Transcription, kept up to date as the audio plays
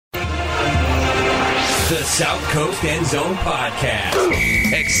The South Coast End Zone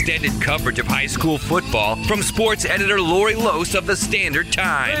Podcast. Extended coverage of high school football from sports editor Lori Lose of the Standard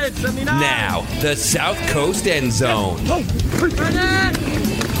Times. Now, the South Coast End Zone.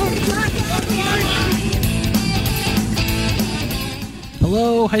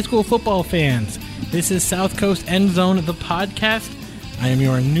 Hello, high school football fans. This is South Coast End Zone, the podcast. I am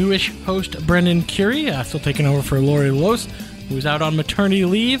your newish host, Brendan Curie, still taking over for Lori Lose, who's out on maternity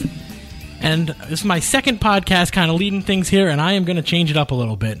leave. And this is my second podcast kind of leading things here, and I am going to change it up a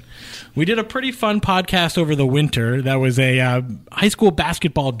little bit. We did a pretty fun podcast over the winter. That was a high school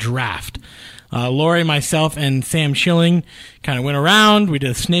basketball draft. Lori, myself, and Sam Schilling kind of went around. We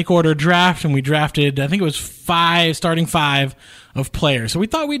did a snake order draft, and we drafted, I think it was starting five of players. So we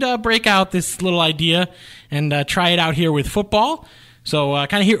thought we'd break out this little idea and try it out here with football. So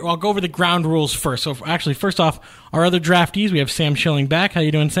kind of here, I'll go over the ground rules first. So actually, first off, our other draftees, we have Sam Schilling back. How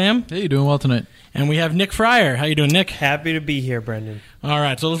you doing, Sam? Hey, you doing well tonight. And we have Nick Fryer. How you doing, Nick? Happy to be here, Brendan. All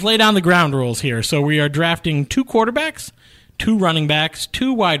right, so let's lay down the ground rules here. So we are drafting 2 quarterbacks, 2 running backs,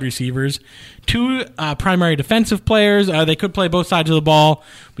 2 wide receivers, 2 primary defensive players. They could play both sides of the ball,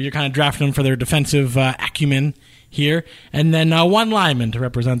 but you're kind of drafting them for their defensive acumen here. And then 1 lineman to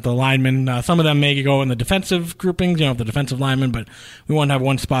represent the linemen. Some of them may go in the defensive groupings, the defensive linemen, but we want to have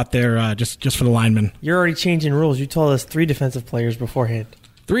 1 spot there just for the linemen. You're already changing rules. You told us 3 defensive players beforehand.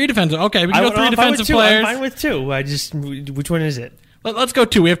 3 defensive. Okay, we can go 3 defensive players. I'm fine with 2. Which one is it? Let's go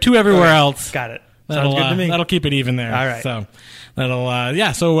 2. We have 2 everywhere else. Got it. Sounds good to me. That'll keep it even there. All right. So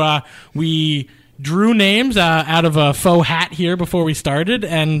that'll So we drew names out of a faux hat here before we started,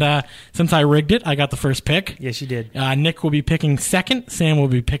 and since I rigged it, I got the first pick. Yes, you did. Nick will be picking second. Sam will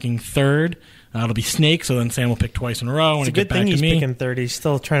be picking third. It'll be snake, so then Sam will pick twice in a row. It's a good thing he's picking third. He's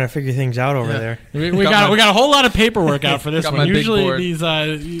still trying to figure things out over there. We got a whole lot of paperwork out for this one. Usually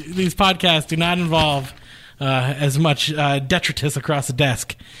these podcasts do not involve as much detritus across the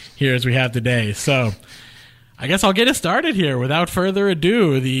desk here as we have today. So I guess I'll get us started here. Without further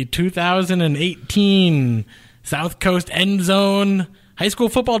ado, the 2018 South Coast End Zone High School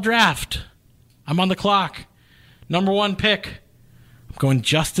Football Draft. I'm on the clock. Number 1 pick. I'm going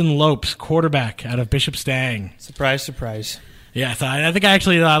Justin Lopes, quarterback out of Bishop Stang. Surprise, surprise. Yes, I think I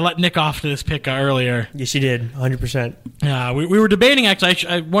actually let Nick off to this pick earlier. Yes, you did, 100%. We were debating,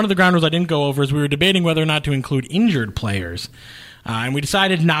 actually, one of the ground rules I didn't go over is we were debating whether or not to include injured players. And we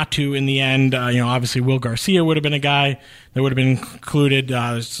decided not to in the end. Obviously, Will Garcia would have been a guy that would have been included.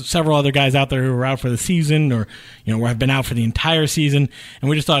 There's several other guys out there who were out for the season or, have been out for the entire season. And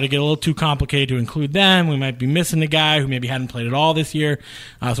we just thought it'd get a little too complicated to include them. We might be missing a guy who maybe hadn't played at all this year.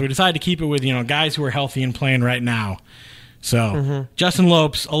 So we decided to keep it with, guys who are healthy and playing right now. So, Justin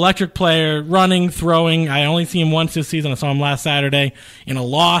Lopes, electric player, running, throwing. I only see him once this season. I saw him last Saturday in a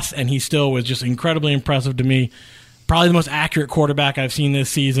loss, and he still was just incredibly impressive to me. Probably the most accurate quarterback I've seen this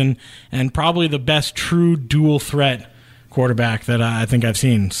season, and probably the best true dual threat quarterback that I think I've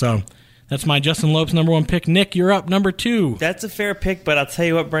seen. So that's my Justin Lopes number 1 pick. Nick, you're up, number 2. That's a fair pick, but I'll tell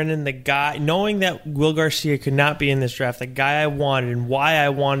you what, Brendan, the guy, knowing that Will Garcia could not be in this draft, the guy I wanted and why I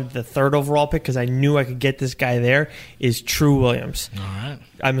wanted the 3rd overall pick, because I knew I could get this guy there, is True Williams. All right.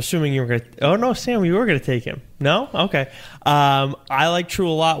 I'm assuming you were going to... Oh, no, Sam, you were going to take him. No? Okay. I like True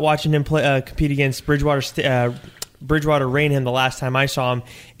a lot, watching him play, compete against Bridgewater Rainham the last time I saw him,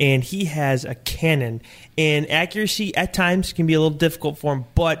 and he has a cannon. And accuracy at times can be a little difficult for him,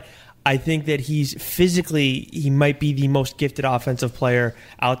 but I think that he might be the most gifted offensive player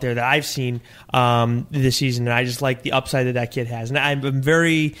out there that I've seen this season, and I just like the upside that kid has. And I'm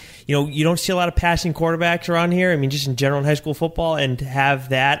very, you don't see a lot of passing quarterbacks around here. I mean, just in general in high school football, and to have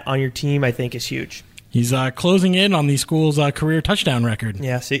that on your team, I think is huge. He's closing in on the school's career touchdown record.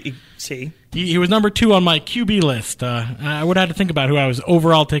 Yeah, see? He was number 2 on my QB list. I would have had to think about who I was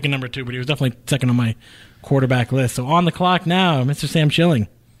overall taking number 2, but he was definitely second on my quarterback list. So on the clock now, Mr. Sam Schilling.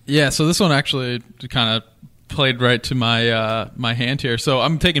 Yeah, so this one actually kind of played right to my hand here. So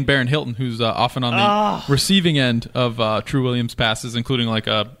I'm taking Barron Hilton, who's often on the receiving end of True Williams passes, including like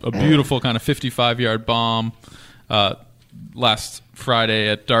a beautiful kind of 55-yard bomb last Friday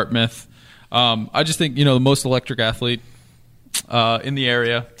at Dartmouth. I just think, the most electric athlete in the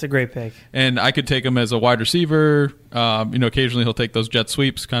area. It's a great pick. And I could take him as a wide receiver. Occasionally he'll take those jet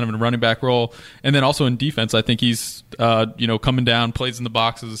sweeps kind of in a running back role. And then also in defense, I think he's, coming down, plays in the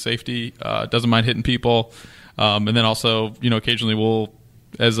box as a safety, doesn't mind hitting people. And then also, occasionally will,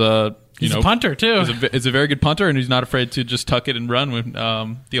 as a... He's a punter, too. Is a very good punter, and he's not afraid to just tuck it and run when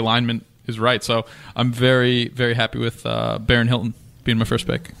the alignment is right. So I'm very, very happy with Barron Hilton being my first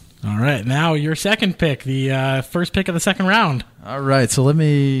pick. All right, now your second pick, the first pick of the second round. All right, so let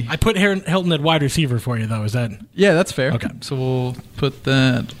me... I put Hilton at wide receiver for you, though. Is that... Yeah, that's fair. Okay. So we'll put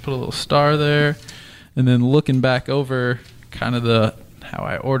a little star there. And then looking back over kind of how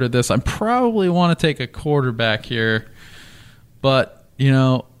I ordered this, I probably want to take a quarterback here. But,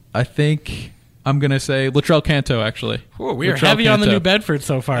 I think I'm going to say Latrell Canto, actually. Ooh, we are Latrell heavy on the Canto. New Bedford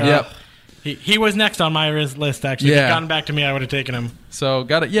so far. Yep. He was next on my list, actually. Yeah. If he'd gotten back to me, I would have taken him. So,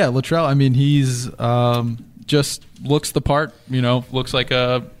 got it. Yeah, Latrell, I mean, he's just looks the part, looks like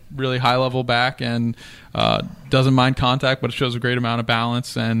a really high-level back and doesn't mind contact, but it shows a great amount of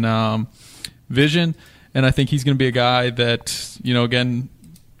balance and vision. And I think he's going to be a guy that, again,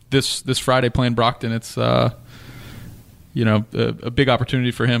 this Friday playing Brockton, it's, a big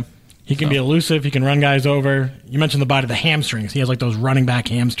opportunity for him. He can be elusive. He can run guys over. You mentioned the hamstrings. He has like those running back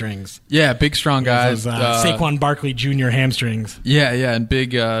hamstrings. Yeah, big, strong guys. Those, Saquon Barkley Jr. hamstrings. Yeah, and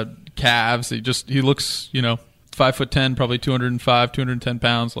big calves. He looks, 5'10", probably 205, 210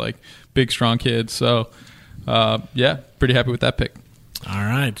 pounds, like big, strong kid. So, pretty happy with that pick. All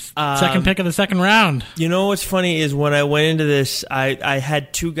right. Second pick of the second round. You know what's funny is when I went into this, I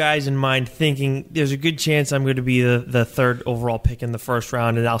had two guys in mind thinking there's a good chance I'm going to be the third overall pick in the first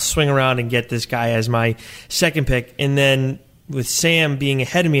round, and I'll swing around and get this guy as my second pick. And then with Sam being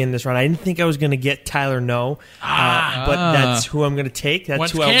ahead of me in this round, I didn't think I was going to get Tyler No, but that's who I'm going to take. That's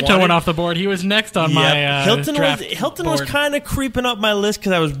Once who I Canto wanted. went off the board, he was next on my draft Hilton board. was kind of creeping up my list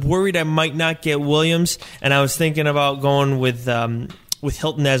because I was worried I might not get Williams, and I was thinking about going with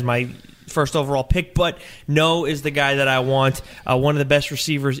Hilton as my first overall pick, but No is the guy that I want. One of the best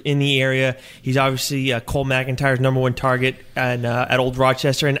receivers in the area. He's obviously Cole McIntyre's number one target at Old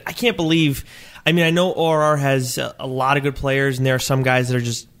Rochester, and I can't believe. I mean, I know ORR has a lot of good players, and there are some guys that are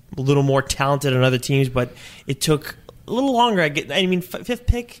just a little more talented on other teams, but it took a little longer. Fifth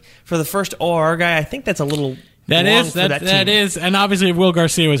pick for the first ORR guy. I think that's a little. That is, and obviously if Will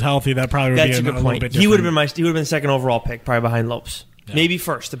Garcia was healthy, that probably would be a good point. He would have been the second overall pick, probably behind Lopes. Yeah. Maybe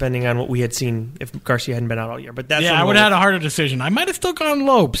first, depending on what we had seen if Garcia hadn't been out all year. But that's I would have had a harder decision. I might have still gone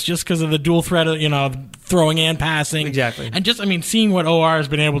Lopes just because of the dual threat of, throwing and passing. Exactly. And just, seeing what OR has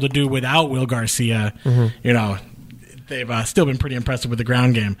been able to do without Will Garcia, they've still been pretty impressive with the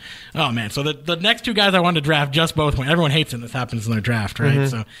ground game. Oh, man. So the next two guys I wanted to draft just both went. Everyone hates when this happens in their draft, right?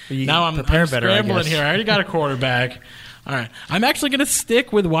 So now I'm scrambling here. I already got a quarterback. All right. I'm actually going to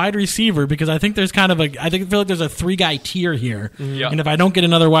stick with wide receiver because I think there's kind of I feel like there's a three-guy tier here. Yep. And if I don't get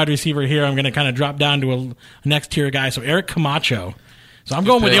another wide receiver here, I'm going to kind of drop down to a next tier guy. So Eric Camacho. So I'm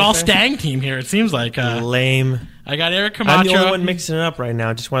going with the all-Stang team here, it seems like. Lame. I got Eric Camacho. I'm the only one mixing it up right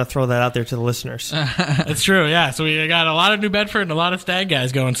now. Just want to throw that out there to the listeners. That's true, yeah. So we got a lot of New Bedford and a lot of Stag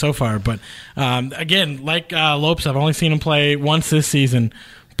guys going so far. But, again, like Lopes, I've only seen him play once this season.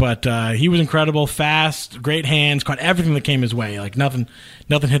 But he was incredible, fast, great hands, caught everything that came his way. Like nothing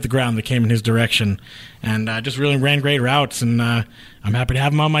hit the ground that came in his direction, and just really ran great routes. And I'm happy to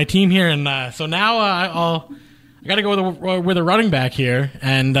have him on my team here. And so now I got to go with a running back here,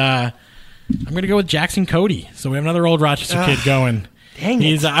 and I'm going to go with Jackson Cody. So we have another Old Rochester kid going. Dang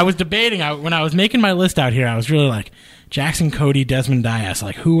it! I was debating when I was making my list out here. I was really like Jackson Cody, Desmond Dias.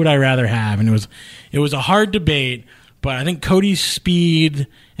 Like who would I rather have? And it was a hard debate. But I think Cody's speed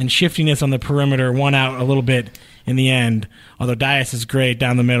and shiftiness on the perimeter won out a little bit in the end. Although Dias is great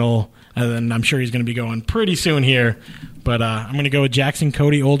down the middle, and I'm sure he's going to be going pretty soon here. But I'm going to go with Jackson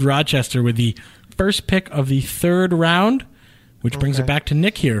Cody, Old Rochester, with the first pick of the third round, which brings it back to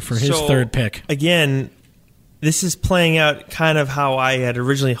Nick here for his third pick. Again, this is playing out kind of how I had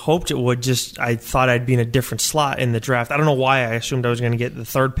originally hoped it would. Just I thought I'd be in a different slot in the draft. I don't know why I assumed I was going to get the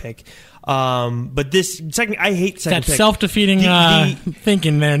third pick. But this second, I hate second that pick. Self-defeating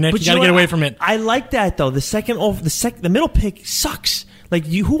thinking there, Nick. You got to get away from it. I like that though. The middle pick sucks. Like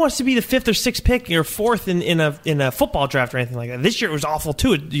who wants to be the fifth or sixth pick or fourth in a football draft or anything like that? This year it was awful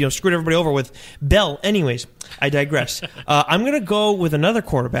too. It screwed everybody over with Bell. Anyways, I digress. I'm going to go with another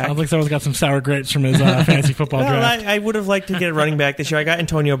quarterback. Sounds like someone's got some sour grapes from his fantasy football draft. I would have liked to get a running back this year. I got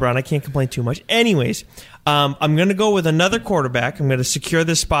Antonio Brown. I can't complain too much. Anyways, I'm going to go with another quarterback. I'm going to secure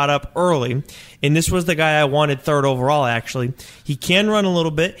this spot up early. And this was the guy I wanted third overall, actually. He can run a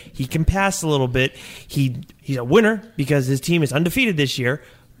little bit. He can pass a little bit. He's a winner because his team is undefeated this year.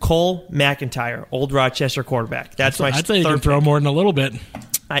 Cole McIntyre, Old Rochester quarterback. I'd say you can throw more than a little bit.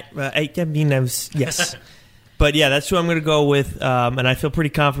 Yes. But yeah, that's who I'm going to go with. And I feel pretty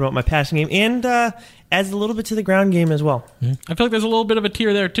confident about my passing game. And adds a little bit to the ground game as well. I feel like there's a little bit of a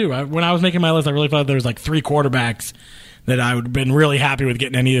tier there, too. When I was making my list, I really thought there was like three quarterbacks that I would have been really happy with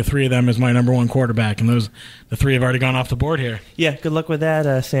getting any of the three of them as my number one quarterback. And the three have already gone off the board here. Yeah, good luck with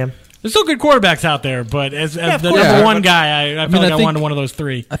that, Sam. There's still good quarterbacks out there, but as the course. number one guy, I felt like I think- wanted one of those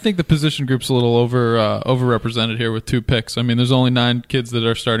three. I think the position group's a little overrepresented here with 2 picks. I mean, there's only 9 kids that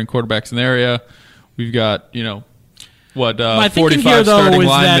are starting quarterbacks in the area. We've got, My thinking 45 here, though, starting is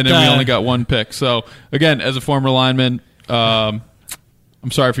linemen, that, and we only got 1 pick. So, again, as a former lineman, I'm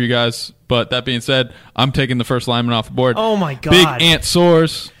sorry for you guys, but that being said, I'm taking the first lineman off the board. Oh, my God. Big Ant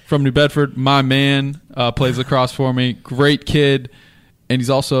Soares from New Bedford, my man, plays lacrosse for me. Great kid, and he's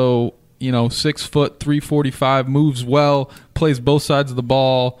also 6 foot, 345, moves well, plays both sides of the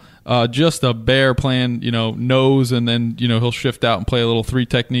ball. Just a bear playing, nose, and then he'll shift out and play a little 3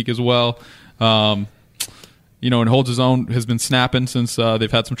 technique as well. And holds his own. Has been snapping since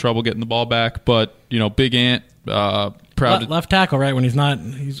they've had some trouble getting the ball back. But Big Ant, proud Left tackle, right? When he's not,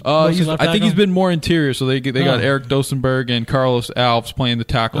 he's I left tackle? think he's been more interior. So they got Eric Dosenberg and Carlos Alves playing the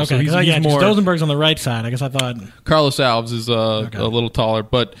tackle. Okay, so he's more. Dosenberg's on the right side. I guess I thought Carlos Alves is a little taller,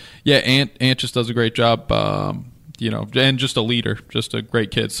 but yeah, Ant just does a great job. And just a leader, just a great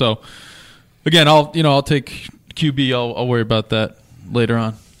kid. So again, I'll take QB. I'll worry about that later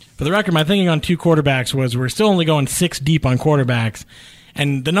on. For the record, my thinking on 2 quarterbacks was we're still only going 6 deep on quarterbacks,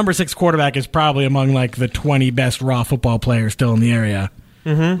 and the number 6 quarterback is probably among like the 20 best raw football players still in the area.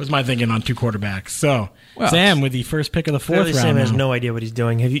 Mm-hmm. Was my thinking on 2 quarterbacks. So, Sam with the first pick of the 4th round. Sam has now. no idea what he's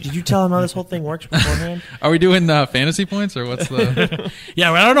doing. Did you tell him how this whole thing works beforehand? Are we doing fantasy points or what's the?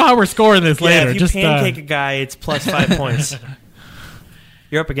 Yeah, well, I don't know how we're scoring this later. If you Just pancake a guy, it's plus 5 points.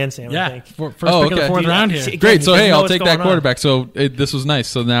 You're up against Sam, I think. First pick of the 4th round here. Again, Great. So he doesn't hey, know I'll what's take that going on. quarterback. So this was nice.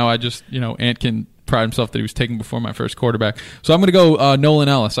 So now I just Ant can pride himself that he was taken before my first quarterback. So I'm going to go Nolan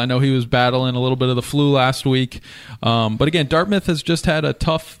Ellis. I know he was battling a little bit of the flu last week, but again, Dartmouth has just had a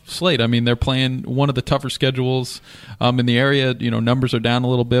tough slate. I mean, they're playing one of the tougher schedules in the area. Numbers are down a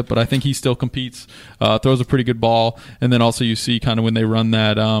little bit, but I think he still competes. Throws a pretty good ball, and then also you see kind of when they run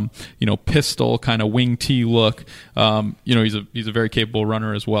that pistol kind of wing T look. He's a very capable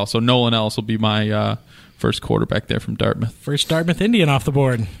runner as well. So Nolan Ellis will be my first quarterback there from Dartmouth. First Dartmouth Indian off the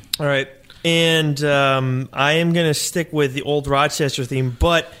board. All right. And I am going to stick with the old Rochester theme,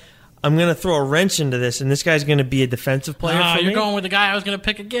 but I'm going to throw a wrench into this, and this guy's going to be a defensive player for me. You're going with the guy I was going to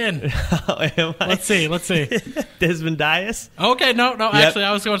pick again. Let's see. Desmond Dias? Okay, no. Yep. Actually,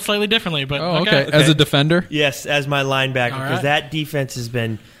 I was going slightly differently, but Okay. As a defender? Yes, as my linebacker, All because right. that defense has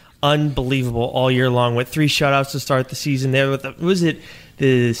been unbelievable all year long with 3 shutouts to start the season. There was it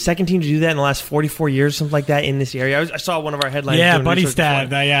the second team to do that in the last 44 years, something like that in this area. I saw one of our headlines. Yeah, doing Buddy research Stat.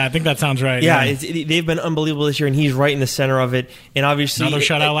 before. I think that sounds right. Yeah, they've been unbelievable this year, and he's right in the center of it. And obviously, Another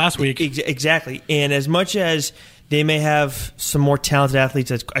shutout last week. Exactly. And as much as they may have some more talented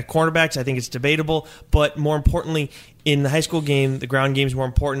athletes at cornerbacks, I think it's debatable. But more importantly, in the high school game, the ground game is more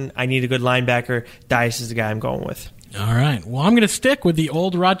important. I need a good linebacker. Dias is the guy I'm going with. All right. Well, I'm going to stick with the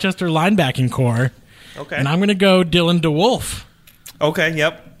old Rochester linebacking core. Okay. And I'm going to go Dylan DeWolf Okay,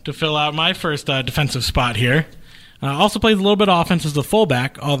 yep. to fill out my first defensive spot here. Also plays a little bit of offense as the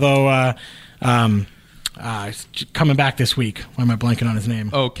fullback, although coming back this week. Why am I blanking on his name?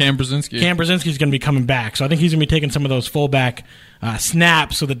 Oh, Cam Brzezinski. Cam Brzezinski's going to be coming back, so I think he's going to be taking some of those fullback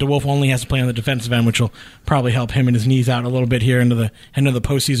snaps so that DeWolf only has to play on the defensive end, which will probably help him and his knees out a little bit here into the end of the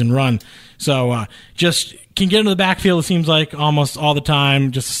postseason run. So just can get into the backfield, it seems like, almost all the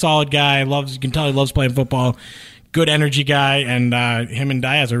time. Just a solid guy. You can tell he loves playing football. Good energy guy, and him and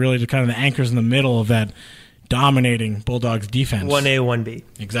Diaz are really just kind of the anchors in the middle of that dominating Bulldogs defense. 1A, 1B.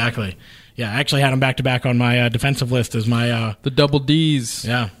 Exactly. Yeah, I actually had him back-to-back on my defensive list as my... The double Ds.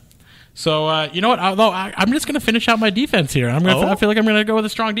 Yeah. So, you know what? Although I'm just going to finish out my defense here. I feel like I'm going to go with a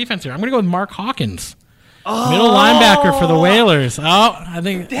strong defense here. I'm going to go with Mark Hawkins. Middle linebacker for the Whalers. I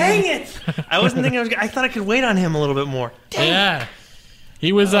think... Dang it! I wasn't thinking I thought I could wait on him a little bit more. Dang. Yeah.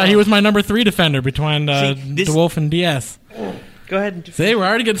 He was my number 3 defender between DeWolf and DS. Go ahead. See, we're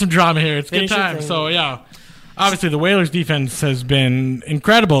already getting some drama here. It's a good Finish your time. thing. So, yeah. Obviously, the Whalers' defense has been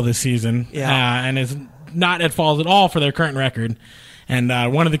incredible this season, and is not at fault at all for their current record. And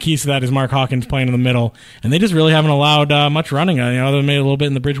one of the keys to that is Mark Hawkins playing in the middle, and they just really haven't allowed much running. They made a little bit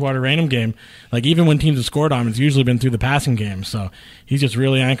in the Bridgewater Raynham game. Like even when teams have scored on him, it's usually been through the passing game. So he's just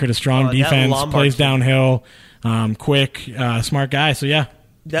really anchored a strong defense, plays downhill, quick, smart guy. So yeah.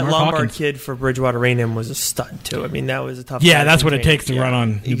 That Mark Lombard Hawkins. kid for Bridgewater Raynham was a stud too. I mean, that was a tough. Yeah, guy that's to what it contain. takes to run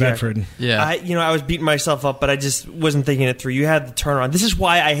on New Bedford. Yeah. I was beating myself up, but I just wasn't thinking it through. You had the turnaround. This is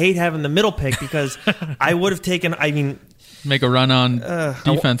why I hate having the middle pick because I would have taken. I mean, make a run on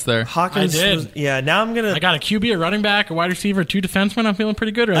defense there. Hawkins, I did. Now I'm gonna. I got a QB, a running back, a wide receiver, 2 defensemen. I'm feeling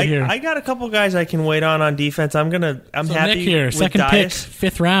pretty good here. I got a couple guys I can wait on defense. I'm so happy Nick here, with second pick, Dias.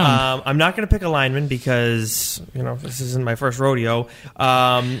 5th round. I'm not going to pick a lineman because this isn't my first rodeo.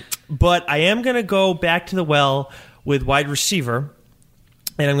 But I am going to go back to the well with wide receiver,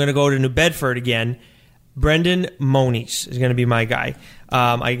 and I'm going to go to New Bedford again. Brendan Moniz is going to be my guy.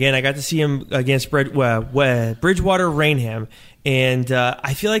 Again, I got to see him against Bridgewater Rainham, and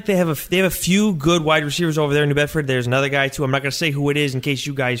I feel like they have a few good wide receivers over there in New Bedford. There's another guy too. I'm not going to say who it is in case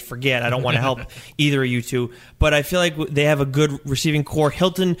you guys forget. I don't want to help either of you two, but I feel like they have a good receiving core.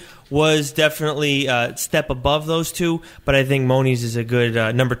 Hilton was definitely a step above those two, but I think Moniz is a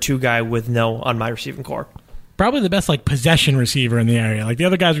good number 2 guy with no on my receiving core. Probably the best possession receiver in the area. Like the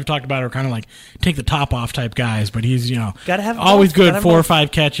other guys we've talked about are kind of take the top off type guys, but he's gotta have always both. good 4 or 5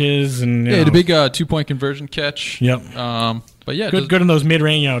 catches and the big 2-point conversion catch. Yep. But yeah, good in those mid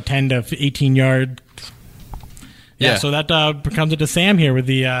range 10 to 18 yard. Yeah. So that comes into Sam here with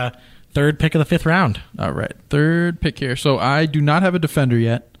the 3rd pick of the 5th round. All right, 3rd pick here. So I do not have a defender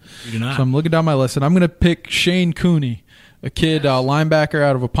yet. You do not. So I'm looking down my list, and I'm going to pick Shane Cooney, a kid, linebacker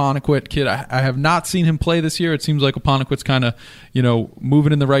out of Apponequet. Kid, I have not seen him play this year. It seems like Apponequet's kind of,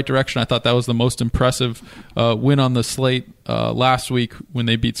 moving in the right direction. I thought that was the most impressive win on the slate last week when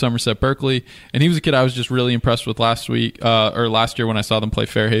they beat Somerset Berkeley. And he was a kid I was just really impressed with last year when I saw them play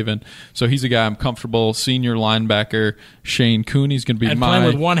Fairhaven. So he's a guy I'm comfortable. Senior linebacker Shane Cooney's going to be playing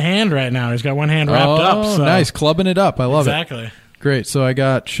with one hand right now. He's got one hand wrapped up. So. Nice, clubbing it up. I love it. Exactly. Great. So I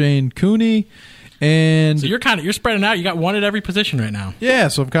got Shane Cooney. And so you're spreading out. You got one at every position right now. Yeah,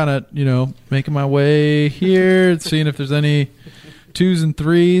 so I'm kind of making my way here, seeing if there's any 2s and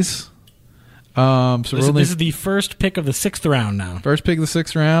 3s. This is the first pick of the 6th round now. First pick of the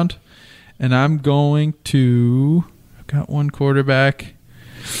 6th round, and I'm going to. I've got one quarterback.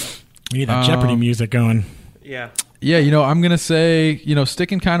 We need that Jeopardy music going. Yeah. Yeah, I'm gonna say,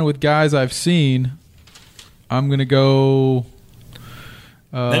 sticking kind of with guys I've seen. I'm gonna go.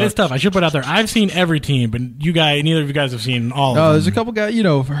 That is tough. I should put out there. I've seen every team, but neither of you guys have seen all of them. There's a couple guys,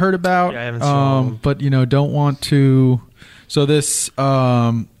 heard about, I haven't seen but don't want to. So this,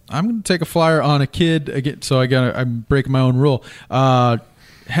 I'm going to take a flyer on a kid again. So I'm breaking my own rule.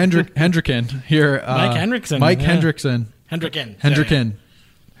 Hendricken here. Mike Hendrickson. Hendricken,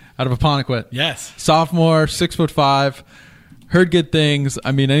 out of Apponequet. Yes. Sophomore, 6'5". Heard good things.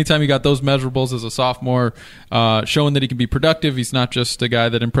 I mean, anytime you got those measurables as a sophomore, showing that he can be productive, he's not just a guy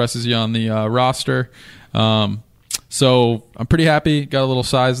that impresses you on the roster. So I'm pretty happy. Got a little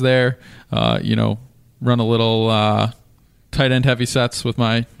size there. Run a little tight end heavy sets with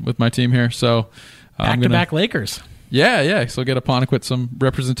my team here. So back-to-back Lakers. Yeah. So get Apponequet some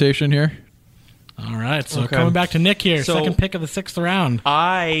representation here. All right, so coming back to Nick here, second pick of the 6th round.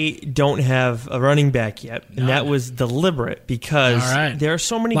 I don't have a running back yet, and that was deliberate because there are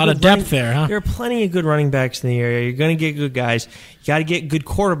so many. A lot of depth there, huh? There are plenty of good running backs in the area. You're going to get good guys. You got to get good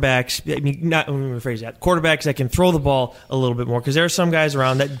quarterbacks. Let me rephrase that. Quarterbacks that can throw the ball a little bit more because there are some guys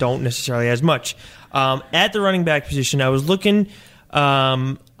around that don't necessarily as much. At the running back position, I was looking.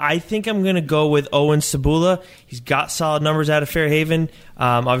 I think I'm going to go with Owen Sabula. He's got solid numbers out of Fairhaven.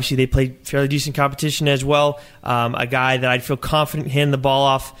 Obviously, they played fairly decent competition as well. A guy that I'd feel confident handing the ball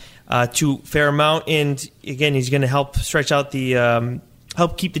off to fair amount. And, again, he's going to help stretch out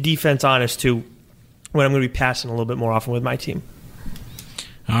help keep the defense honest, too, when I'm going to be passing a little bit more often with my team.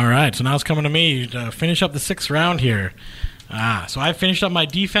 All right, so now it's coming to me to finish up the 6th round here. So I finished up my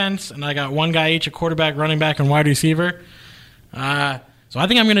defense, and I got one guy each, a quarterback, running back, and wide receiver. So I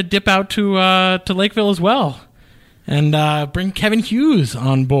think I'm going to dip out to Lakeville as well and bring Kevin Hughes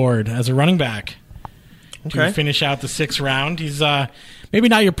on board as a running back to finish out the 6th round. He's maybe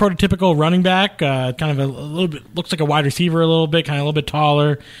not your prototypical running back, kind of a little bit, looks like a wide receiver a little bit, kind of a little bit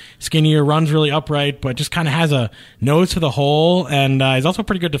taller, skinnier, runs really upright, but just kind of has a nose for the hole, and he's also a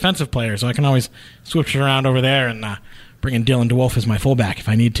pretty good defensive player, so I can always switch it around over there and bring in Dylan DeWolf as my fullback if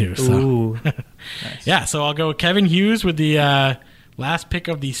I need to. So. Ooh. Nice. Yeah, so I'll go with Kevin Hughes with the last pick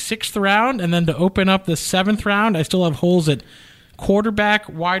of the 6th round, and then to open up the 7th round, I still have holes at quarterback,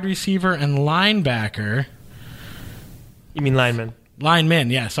 wide receiver, and linebacker. You mean lineman? Linemen,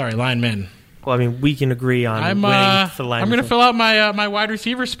 yeah, sorry, linemen. Well, I mean, we can agree on winning for linemen. I'm going to fill out my wide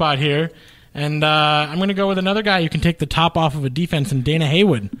receiver spot here, and I'm going to go with another guy who can take the top off of a defense, and Dana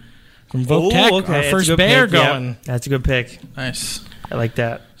Haywood from Voc Tech, our first Bear going. Yep. That's a good pick. Nice. I like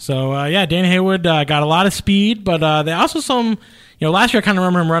that. So, Dana Haywood got a lot of speed, but they also some last year I kind of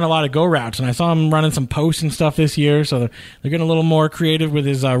remember him running a lot of go routes, and I saw him running some posts and stuff this year, so they're getting a little more creative with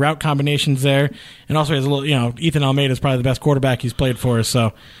his route combinations there. And also he has a little, Ethan Almeida is probably the best quarterback he's played for us.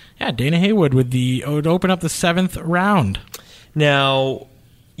 So, yeah, Dana Haywood would open up the 7th round. Now,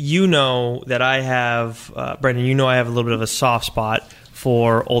 that I have, Brendan, I have a little bit of a soft spot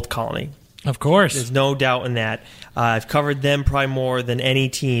for Old Colony. Of course. There's no doubt in that. I've covered them probably more than any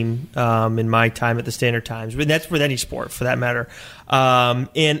team in my time at the Standard Times. But that's with any sport, for that matter.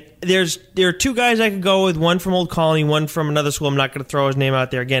 And there are 2 guys I could go with, one from Old Colony, one from another school. I'm not going to throw his name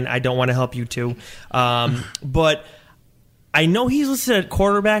out there. Again, I don't want to help you two. But I know he's listed at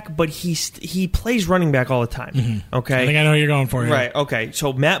quarterback, but he plays running back all the time. Mm-hmm. Okay, I think I know who you're going for. Yeah. Right. Okay.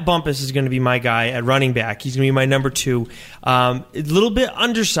 So Matt Bumpus is going to be my guy at running back. He's going to be my number 2. A little bit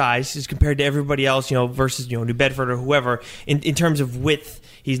undersized as compared to everybody else, versus New Bedford or whoever in terms of width.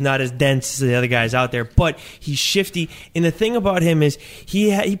 He's not as dense as the other guys out there, but he's shifty. And the thing about him is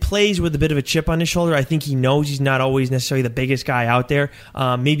he plays with a bit of a chip on his shoulder. I think he knows he's not always necessarily the biggest guy out there.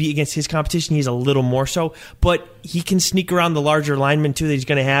 Maybe against his competition, he's a little more so, but he can sneak around the larger linemen too that he's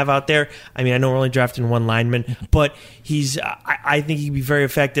going to have out there. I mean, I know we're only drafting 1 lineman, but I think he'd be very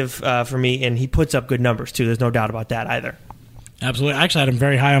effective for me, and he puts up good numbers too. There's no doubt about that either. Absolutely. I actually had him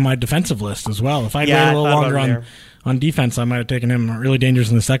very high on my defensive list as well. If I'd waited a little longer on defense, I might have taken him really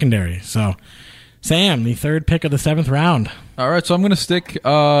dangerous in the secondary. So, Sam, the 3rd pick of the 7th round. All right, so I'm going to stick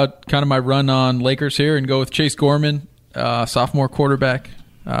kind of my run on Lakers here and go with Chase Gorman, sophomore quarterback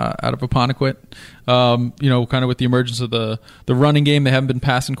out of Apponequet. Kind of with the emergence of the running game, they haven't been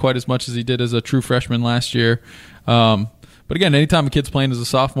passing quite as much as he did as a true freshman last year. But again, anytime a kid's playing as a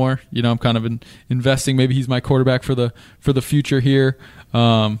sophomore, I'm kind of investing. Maybe he's my quarterback for the future here.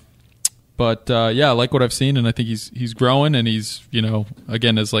 But I like what I've seen, and I think he's growing, and he's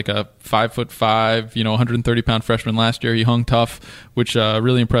again as like a 5'5", 130-pound freshman last year. He hung tough, which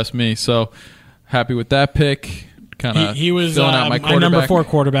really impressed me. So happy with that pick. He was filling out my number 4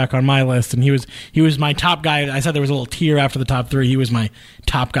 quarterback on my list, and he was my top guy. I said there was a little tier after the top 3. He was my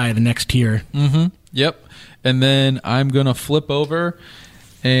top guy of the next tier. Mm-hmm. Yep. And then I'm gonna flip over,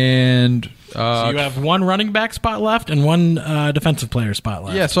 and so you have 1 running back spot left and 1 defensive player spot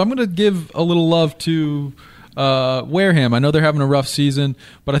left. Yeah. So I'm gonna give a little love to Wareham. I know they're having a rough season,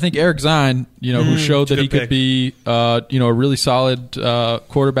 but I think Eric Zine, who showed that he could be, a really solid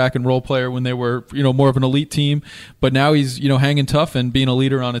quarterback and role player when they were, more of an elite team. But now he's, hanging tough and being a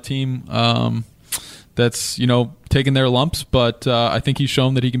leader on a team that's, taking their lumps. But I think he's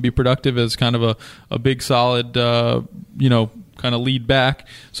shown that he can be productive as kind of a big, solid, kind of lead back.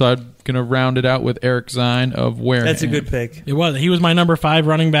 So I'm going to round it out with Eric Zine of Wareham. That's a good pick. It was. He was my number 5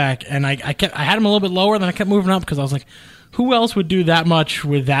 running back, and I had him a little bit lower, then I kept moving up because I was like, who else would do that much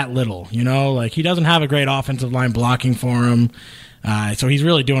with that little? He doesn't have a great offensive line blocking for him. So he's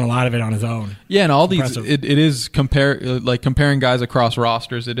really doing a lot of it on his own. Yeah, and all these, it is comparing guys across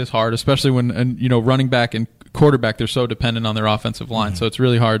rosters. It is hard, especially when running back and quarterback, they're so dependent on their offensive line. Mm-hmm. So it's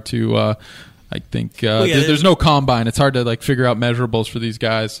really hard to. I think there's no combine. It's hard to figure out measurables for these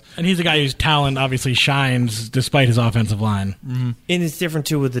guys. And he's a guy whose talent obviously shines despite his offensive line. Mm-hmm. And it's different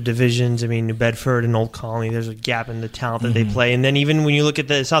too with the divisions. I mean, New Bedford and Old Colony, there's a gap in the talent that they play. And then even when you look at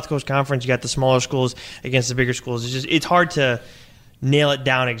the South Coast Conference, you got the smaller schools against the bigger schools. It's hard to nail it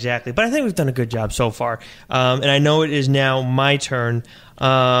down exactly. But I think we've done a good job so far. And I know it is now my turn. So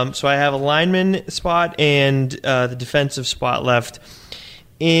I have a lineman spot and the defensive spot left.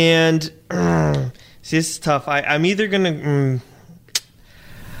 And see, this is tough. I'm either going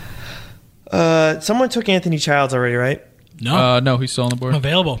to someone took Anthony Childs already, right? No, he's still on the board.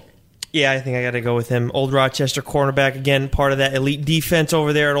 Available. Yeah, I think I got to go with him. Old Rochester cornerback, again, part of that elite defense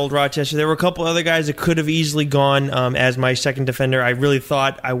over there at Old Rochester. There were a couple other guys that could have easily gone as my second defender. I really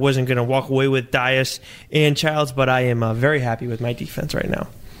thought I wasn't going to walk away with Dias and Childs, but I am very happy with my defense right now.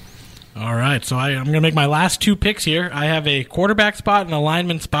 All right, so I'm going to make my last 2 picks here. I have a quarterback spot and a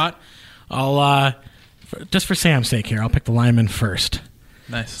lineman spot. I'll just for Sam's sake here, I'll pick the lineman first.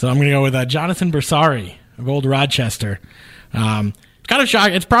 Nice. So I'm going to go with Jonathan Bersari of Old Rochester. It's kind of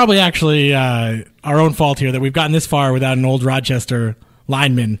shocking. It's probably actually our own fault here that we've gotten this far without an Old Rochester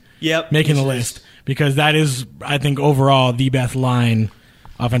lineman making the list, because that is, I think, overall the best line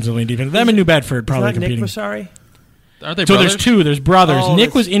offensively and defensively. Them and New Bedford probably competing. Nick Bersari? Aren't they so brothers? There's 2. There's brothers. Oh,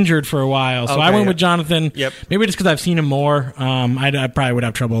 Nick was injured for a while, so I went with Jonathan. Yep. Maybe just because I've seen him more. I probably would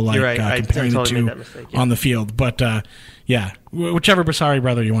have trouble comparing the 2 on the field. But, whichever Bersari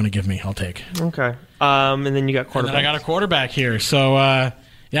brother you want to give me, I'll take. Okay. And then you got quarterback. And then I got a quarterback here. So, I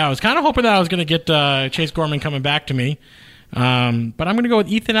was kind of hoping that I was going to get Chase Gorman coming back to me. But I'm going to go with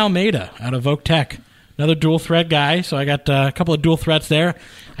Ethan Almeida out of Oak Tech, another dual threat guy. So I got a couple of dual threats there.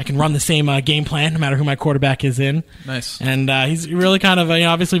 I can run the same game plan no matter who my quarterback is in. Nice. And he's really kind of,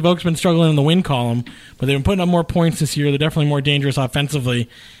 obviously Vogt's been struggling in the win column, but they've been putting up more points this year. They're definitely more dangerous offensively.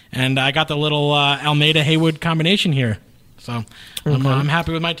 And I got the little Almeida-Haywood combination here. So I'm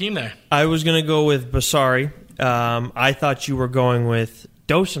happy with my team there. I was going to go with Basari. I thought you were going with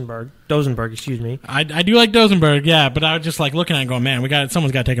Dozenberg, excuse me. I do like Dozenberg, yeah, but I was just like looking at it going, man,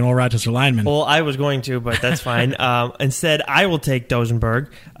 someone's got to take an old Rochester lineman. Well, I was going to, but that's fine. Instead, I will take Dozenberg.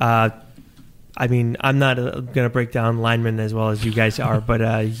 I mean, I'm not going to break down linemen as well as you guys are, but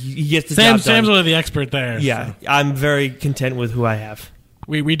he gets the job done. Sam's really the expert there. Yeah, so. I'm very content with who I have.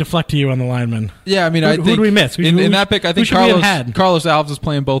 We deflect to you on the lineman. Yeah, I mean, who do we miss? In that pick, I think Carlos Alves is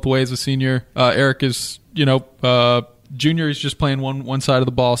playing both ways as senior. Eric is, junior. He's just playing one side of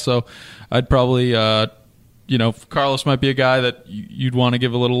the ball. So I'd probably, Carlos might be a guy that you'd want to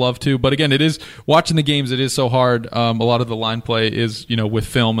give a little love to. But again, it is watching the games. It is so hard. A lot of the line play is, with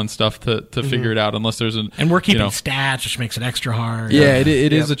film and stuff to figure it out. Unless there's and we're keeping stats, which makes it extra hard. Yeah,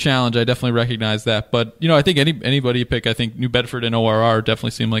 it is a challenge. I definitely recognize that. But I think anybody you pick, I think New Bedford and ORR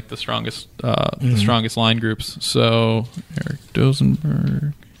definitely seem like the strongest line groups. So Eric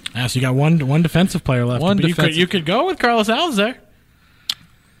Dozenberg. So you got one defensive player left. You could go with Carlos Alves there.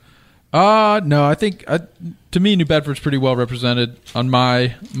 No, I think to me New Bedford's pretty well represented on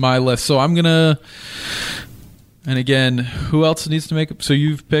my list. So I'm gonna. And again, who else needs to make it? So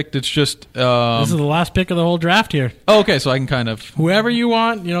you've picked. It's just this is the last pick of the whole draft here. Oh, okay, so I can kind of whoever you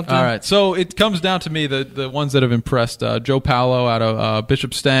want. All right, so it comes down to me the ones that have impressed. Joe Paolo out of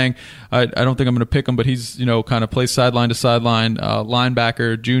Bishop Stang. I don't think I'm going to pick him, but he's kind of plays sideline to sideline,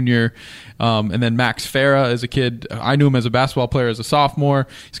 linebacker, junior. And then Max Farah is a kid. I knew him as a basketball player as a sophomore.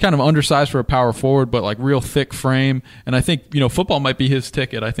 He's kind of undersized for a power forward, but like real thick frame. And I think football might be his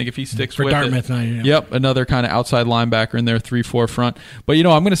ticket. I think if he sticks for with Dartmouth, it, yep, another kind of outside linebacker in there, 3-4 front. But I'm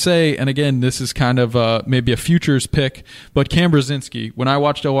going to say, and again, this is kind of maybe a futures pick, but Cam Brzezinski. When I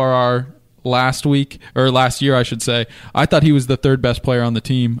watched ORR last year, I should say, I thought he was the third best player on the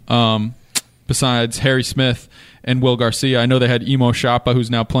team, besides Harry Smith and Will Garcia. I know they had Emo Shapa, who's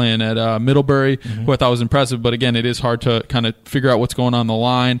now playing at Middlebury, who I thought was impressive. But again, it is hard to kind of figure out what's going on the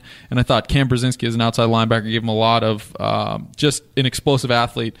line. And I thought Cam Brzezinski as an outside linebacker gave him a lot of just an explosive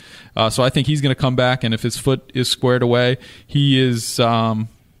athlete. So I think he's going to come back, and if his foot is squared away, he's going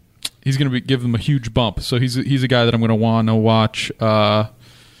to give them a huge bump. So he's a guy that I'm going to want to watch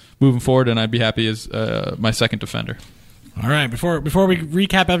moving forward, and I'd be happy as my second defender. All right. Before we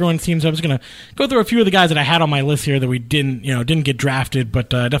recap everyone's teams, I'm just going to go through a few of the guys that I had on my list here that we didn't get drafted, but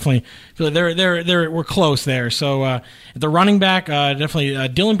definitely feel like we're close there. So at the running back, definitely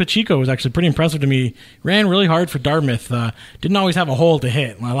Dylan Pacheco was actually pretty impressive to me. Ran really hard for Dartmouth. Didn't always have a hole to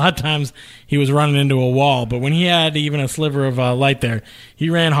hit. A lot of times he was running into a wall, but when he had even a sliver of light there, he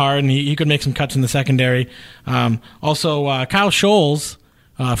ran hard and he could make some cuts in the secondary. Also, Kyle Scholes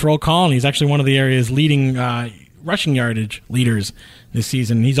for Old Colony is actually one of the area's leading rushing yardage leaders this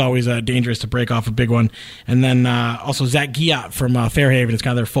season. He's always dangerous to break off a big one. And then also Zach Giat from Fairhaven is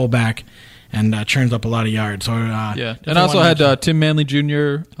kind of their fullback and churns up a lot of yards. So and I also had Tim Manley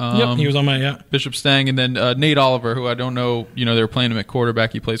Jr. Yep, he was on my Bishop Stang, and then Nate Oliver, who I don't know. They were playing him at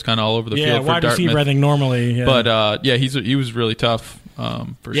quarterback. He plays kind of all over the field for wide Dartmouth. Receiver, I think normally. Yeah. But he was really tough.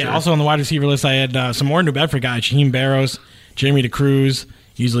 For sure. Also on the wide receiver list, I had some more New Bedford guys: Shaheem Barrows, Jeremy DeCruz.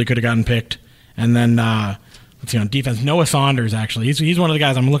 Easily could have gotten picked, and then. Let's see, on defense, Noah Saunders, actually. He's one of the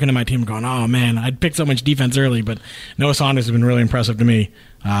guys I'm looking at my team going, oh, man, I'd picked so much defense early, but Noah Saunders has been really impressive to me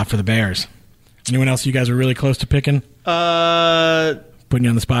for the Bears. Anyone else you guys were really close to picking? Putting you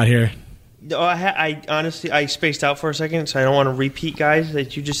on the spot here. I honestly, I spaced out for a second, so I don't want to repeat guys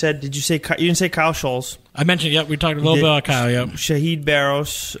that you just said. Did you say, you didn't say Kyle Scholes? I mentioned, we talked a little bit about Kyle, Shaheed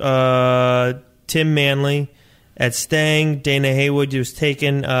Barrows, Tim Manley. At Stang, Dana Haywood was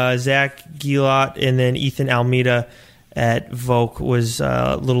taken, Zach Gilot, and then Ethan Almeida at Vogue was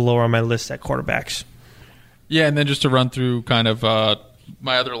a little lower on my list at quarterbacks. Yeah, and then just to run through kind of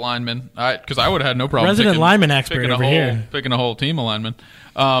my other linemen, because I would have had no problem Resident lineman expert over here. Picking a whole team of linemen.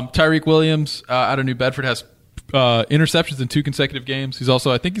 Tyreek Williams out of New Bedford has interceptions in 2 consecutive games. He's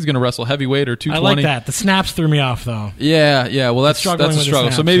also, I think he's going to wrestle heavyweight or 220. I like that. The snaps threw me off, though. Yeah. Well, that's a struggle.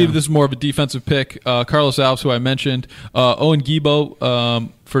 Snaps, so maybe this is more of a defensive pick. Carlos Alves, who I mentioned, Owen Gibo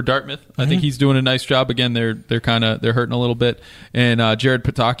for Dartmouth. I think he's doing a nice job. Again, they're hurting a little bit. And Jared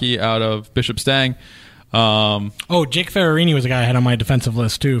Pataki out of Bishop Stang. Jake Ferrarini was a guy I had on my defensive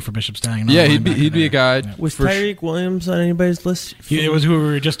list too for Bishop Stang. Yeah, he'd be a guy. Was Tyreek Williams on anybody's list? It was who we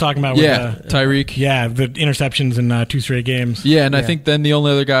were just talking about. Tyreek. Yeah, the interceptions in 2 straight games. Yeah, and I think then the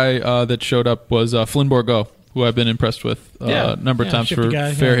only other guy that showed up was Flynn Borgo, who I've been impressed with a number of times for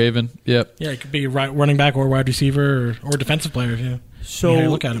guy, Fairhaven. Yep. Yeah, it could be running back or wide receiver or defensive player. Yeah. So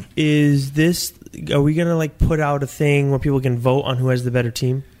look at him. Is this? Are we gonna put out a thing where people can vote on who has the better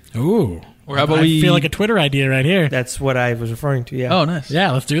team? Ooh. Or how about I feel like a Twitter idea right here. That's what I was referring to. Yeah. Oh, nice.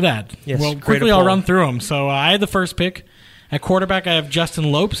 Yeah, let's do that. Yes, well, create quickly a I'll poll. run through them. So I had the first pick. At quarterback, I have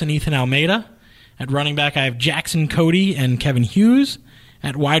Justin Lopes and Ethan Almeida. At running back, I have Jackson Cody and Kevin Hughes.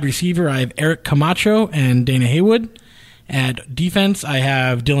 At wide receiver, I have Eric Camacho and Dana Haywood. At defense, I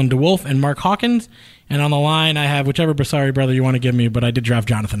have Dylan DeWolf and Mark Hawkins. And on the line, I have whichever Basari brother you want to give me, but I did draft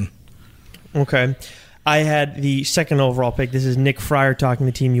Jonathan. Okay. I had the second overall pick. This is Nick Fryer talking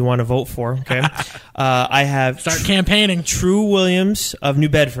the team you want to vote for. Okay. I have Start campaigning. True Williams of New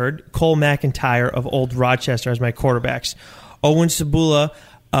Bedford, Cole McIntyre of Old Rochester as my quarterbacks, Owen Sabula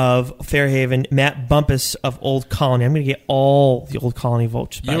of Fairhaven, Matt Bumpus of Old Colony. I'm going to get all the Old Colony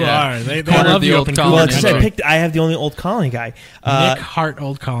votes back. You are. They Corner love of the the Old open Colony. Well, Colony. because I have the only Old Colony guy. Nick Hart,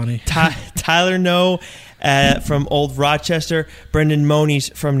 Old Colony. Tyler No from Old Rochester, Brendan Moniz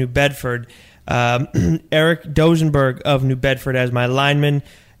from New Bedford, Eric Dozenberg of New Bedford as my lineman,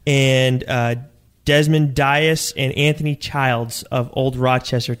 and Desmond Dias and Anthony Childs of Old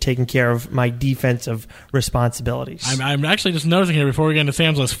Rochester taking care of my defensive responsibilities. I'm actually just noticing here before we get into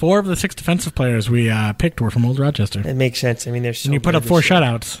Sam's list, 4 of the 6 defensive players we picked were from Old Rochester. It makes sense. I mean, there's so And you put good up 4 this year.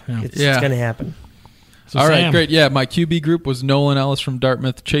 shutouts. Yeah. It's going to happen. So All right, Sam. great. Yeah, my QB group was Nolan Ellis from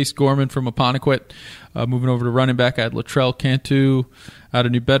Dartmouth, Chase Gorman from Apponequet. Moving over to running back, I had Latrell Cantu out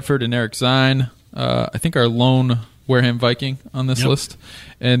of New Bedford and Eric Zine. I think our lone Wareham Viking on this list.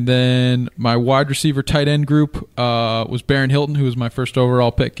 And then my wide receiver tight end group was Baron Hilton, who was my first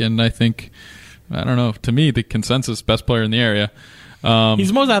overall pick. And I think, I don't know, to me, the consensus best player in the area. He's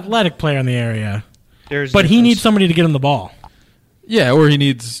the most athletic player in the area. There's But he difference. needs somebody to get him the ball. Yeah, or he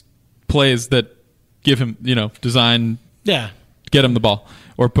needs plays that give him, design, Yeah. get him the ball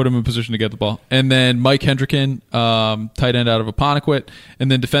or put him in position to get the ball. And then Mike Hendricken, tight end out of Apponequet. And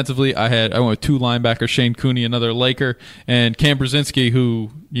then defensively, I went with 2 linebackers, Shane Cooney, another Laker, and Cam Brzezinski,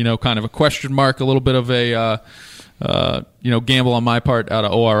 who, kind of a question mark, a little bit of a, gamble on my part out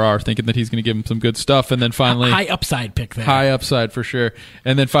of ORR, thinking that he's going to give him some good stuff. And then finally, High upside pick there. high upside for sure.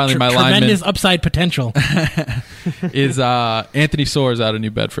 And then finally, my Tremendous lineman upside potential. is Anthony Soares out of New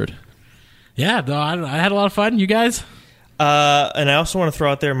Bedford. Yeah, though, I had a lot of fun. You guys? And I also want to throw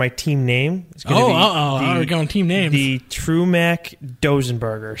out there my team name. It's gonna be We're going team names. The True Mac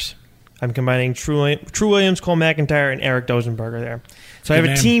Dozenbergers. I'm combining True Williams, Cole McIntyre, and Eric Dozenberger there. So I have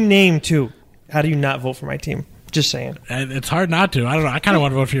Good a name. team name, too. How do you not vote for my team? Just saying. It's hard not to. I don't know. I kind of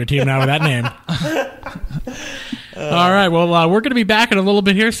want to vote for your team now with that name. All right. Well, we're going to be back in a little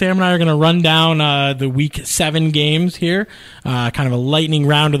bit here. Sam and I are going to run down the Week 7 games here. Kind of a lightning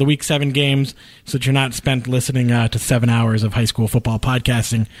round of the Week 7 games so that you're not spent listening to 7 hours of high school football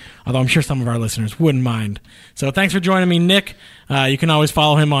podcasting, although I'm sure some of our listeners wouldn't mind. So thanks for joining me, Nick. You can always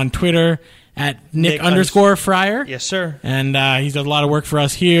follow him on Twitter at Nick_Fryer. Yes, sir. And he does a lot of work for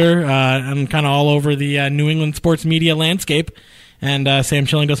us here and kind of all over the New England sports media landscape. And Sam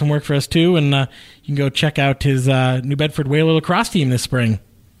Schilling does some work for us, too. And you can go check out his New Bedford Whaler lacrosse team this spring.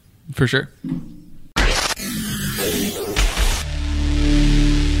 For sure.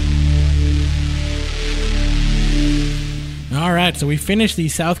 All right, so we finished the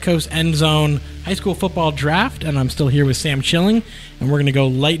South Coast End Zone high school football draft, and I'm still here with Sam Schilling. And we're going to go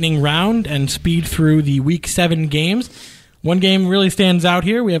lightning round and speed through the Week 7 games. One game really stands out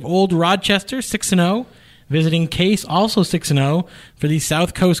here. We have Old Rochester, 6-0. Visiting Case, also 6-0, for the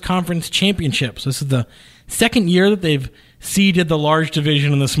South Coast Conference Championships. This is the second year that they've seeded the large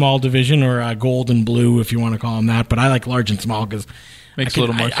division and the small division, or gold and blue, if you want to call them that. But I like large and small because Makes a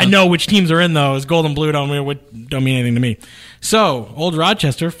little more I sense. know which teams are in those. Gold and blue don't mean anything to me. So, Old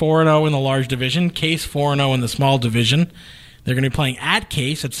Rochester, 4-0 in the large division. Case, 4-0 in the small division. They're going to be playing at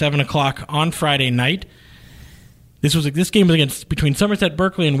Case at 7 o'clock on Friday night. This game was between Somerset,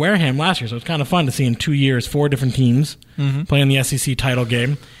 Berkeley, and Wareham last year, so it's kind of fun to see in 2 years 4 different teams playing the SEC title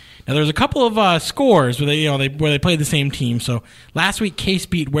game. Now there's a couple of scores where they played the same team. So last week Case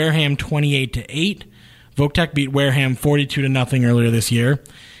beat Wareham 28-8. Voc-Tech beat Wareham 42-0 earlier this year.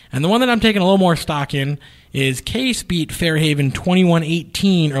 And the one that I'm taking a little more stock in is Case beat Fairhaven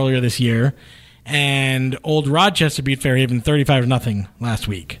 21-18 earlier this year, and Old Rochester beat Fairhaven 35-0 last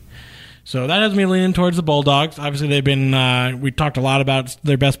week. So that has me leaning towards the Bulldogs. Obviously, they've been, we talked a lot about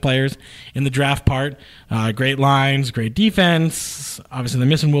their best players in the draft part. Great lines, great defense. Obviously, they're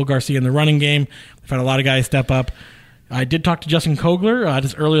missing Will Garcia in the running game. They've had a lot of guys step up. I did talk to Justin Kogler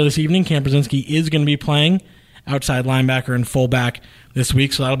just earlier this evening. Cam Brzezinski is going to be playing outside linebacker and fullback this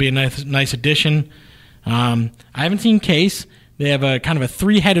week, so that'll be a nice addition. I haven't seen Case. They have a kind of a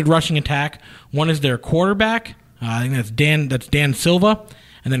three-headed rushing attack. One is their quarterback. I think that's Dan Silva.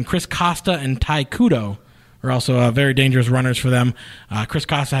 And then Chris Costa and Ty Kudo are also very dangerous runners for them. Chris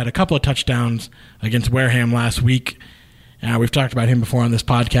Costa had a couple of touchdowns against Wareham last week. We've talked about him before on this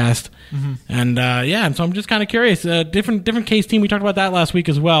podcast. Mm-hmm. And so I'm just kind of curious. Different Case team. We talked about that last week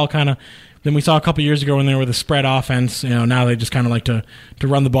as well, kind of, than we saw a couple years ago when they were the spread offense. Now they just kind of like to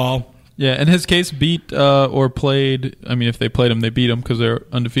run the ball. Yeah, and has Case beat or played, I mean, if they played them, they beat them because they're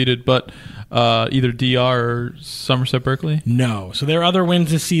undefeated, but either DR or Somerset Berkeley? No. So their other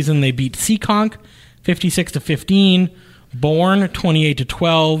wins this season, they beat Seekonk 56-15, Bourne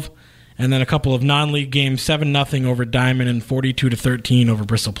 28-12, and then a couple of non-league games, 7-0 over Diamond and 42-13 over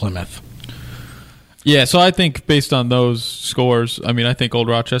Bristol Plymouth. Yeah, so I think based on those scores, I mean, I think Old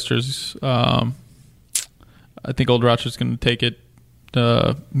Rochester's going to take it.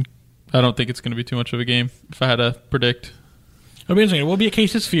 I don't think it's going to be too much of a game if I had to predict. It'll be interesting. It will be at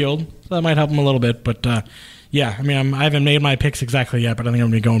Case's Field, so that might help them a little bit. But, yeah, I mean, I haven't made my picks exactly yet, but I think I'm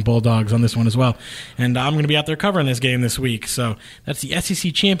going to be going Bulldogs on this one as well. And I'm going to be out there covering this game this week. So that's the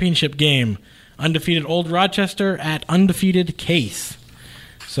SEC Championship game. Undefeated Old Rochester at undefeated Case.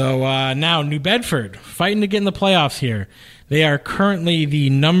 So now New Bedford fighting to get in the playoffs here. They are currently the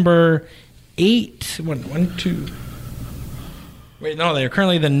number 8. They are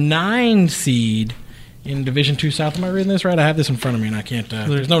currently the 9 seed in Division II South. Am I reading this right? I have this in front of me, and I can't.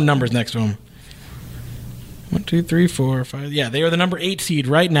 There's no numbers next to them. 1, 2, 3, 4, 5. Yeah, they are the number 8 seed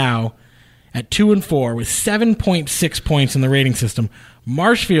right now at 2-4 with 7.6 points in the rating system.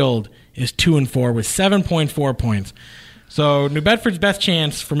 Marshfield is 2-4 with 7.4 points. So New Bedford's best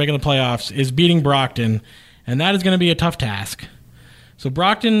chance for making the playoffs is beating Brockton, and that is going to be a tough task. So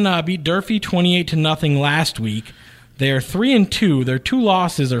Brockton beat Durfee 28-0 last week. They are 3-2. Their 2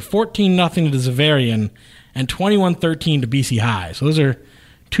 losses are 14-0 to Zavarian and 21-13 to BC High. So those are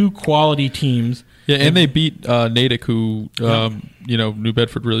 2 quality teams. Yeah, and they beat Natick, who New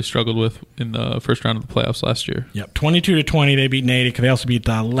Bedford really struggled with in the first round of the playoffs last year. Yep, 22-20. They beat Natick. They also beat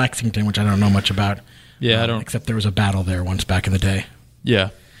Lexington, which I don't know much about. Yeah, I don't. Except there was a battle there once back in the day. Yeah.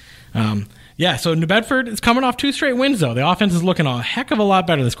 So New Bedford is coming off 2 straight wins, though. The offense is looking a heck of a lot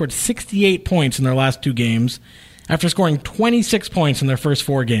better. They scored 68 points in their last 2 games after scoring 26 points in their first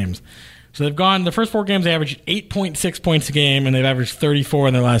 4 games. So they've gone, the first 4 games, they averaged 8.6 points a game, and they've averaged 34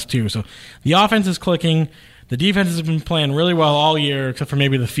 in their last 2. So the offense is clicking. The defense has been playing really well all year, except for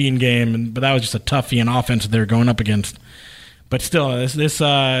maybe the Fian game, but that was just a tough Fian offense that they were going up against. But still, this is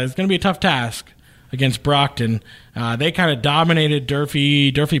going to be a tough task against Brockton. They kind of dominated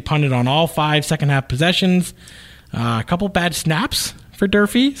Durfee. Durfee punted on all 5 second-half possessions. A couple bad snaps for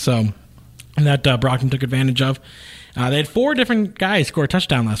Durfee, so that Brockton took advantage of. They had 4 different guys score a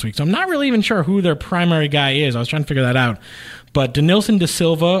touchdown last week, so I'm not really even sure who their primary guy is. I was trying to figure that out. But Denilson De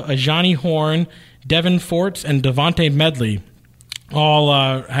Silva, Ajani Horn, Devin Forts, and Devontae Medley all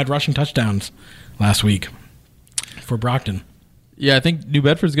had rushing touchdowns last week for Brockton. Yeah, I think New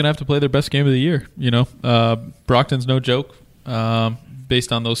Bedford's going to have to play their best game of the year. Brockton's no joke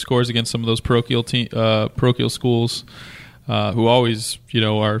based on those scores against some of those parochial schools who always,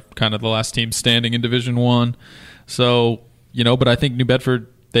 are kind of the last team standing in Division I. So, but I think New Bedford,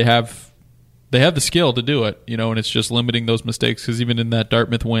 they have the skill to do it, and it's just limiting those mistakes, because even in that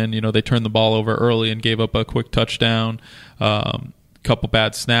Dartmouth win, they turned the ball over early and gave up a quick touchdown, couple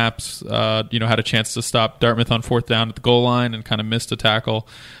bad snaps, had a chance to stop Dartmouth on 4th down at the goal line and kind of missed a tackle.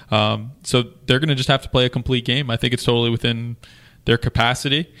 So they're going to just have to play a complete game. I think it's totally within their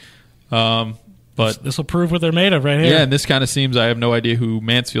capacity. But this will prove what they're made of right here. Yeah, and this kind of seems, I have no idea who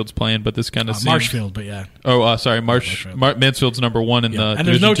Mansfield's playing, but this kind of seems... Marshfield, but yeah. Oh, sorry, Mansfield's number 1 in the And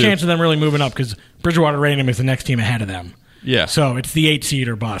there's Division no 2. chance of them really moving up, because Bridgewater Raynham is the next team ahead of them. Yeah. So it's the 8 seed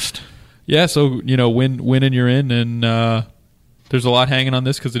or bust. Yeah, so, win and you're in, and there's a lot hanging on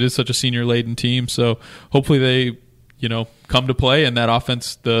this because it is such a senior-laden team. So hopefully they, come to play, and that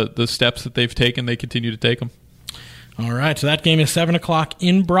offense, the steps that they've taken, they continue to take them. All right, so that game is 7 o'clock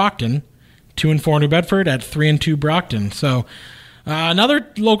in Brockton. 2-4 New Bedford at 3-2 Brockton. So another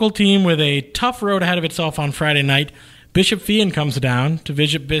local team with a tough road ahead of itself on Friday night. Bishop Fian comes down to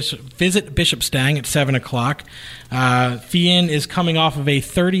visit Bishop Stang at 7 o'clock. Fian is coming off of a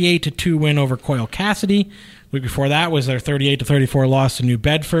 38-2 win over Coyle Cassidy. The week before that was their 38-34 loss to New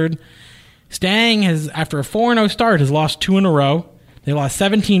Bedford. Stang has, after a 4-0 start, has lost 2 in a row. They lost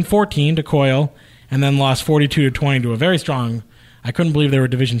 17-14 to Coyle, and then lost 42-20 to a very strong, I couldn't believe they were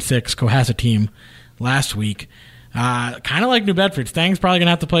Division 6 Cohasset team last week. Kind of like New Bedford, Stang's probably going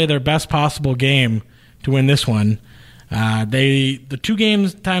to have to play their best possible game to win this one. The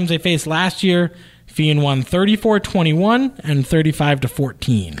 2 times they faced last year, Fian won 34-21 and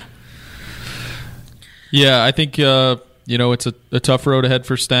 35-14. Yeah, I think it's a tough road ahead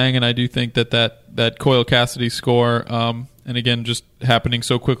for Stang, and I do think that Coyle Cassidy score, and again, just happening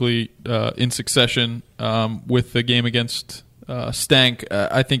so quickly in succession with the game against Stank,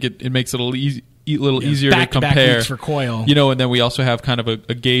 I think it makes it a little easier to compare weeks for Coyle. And then we also have kind of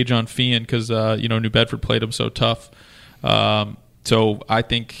a gauge on Fian because New Bedford played them so tough. So I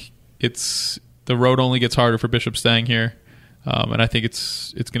think the road only gets harder for Bishop Stang here, and I think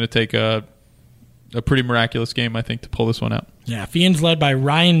it's going to take a pretty miraculous game, I think, to pull this one out. Yeah, Fian's led by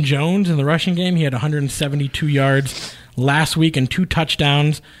Ryan Jones in the rushing game. He had 172 yards last week and 2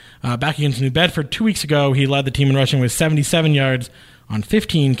 touchdowns. Back against New Bedford 2 weeks ago, he led the team in rushing with 77 yards on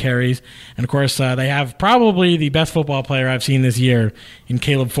 15 carries. And, of course, they have probably the best football player I've seen this year in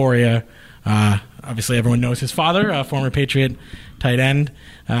Caleb Foria. Obviously, everyone knows his father, former Patriot tight end.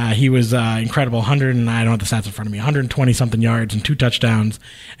 He was incredible, I don't have the stats in front of me, 120-something yards and 2 touchdowns,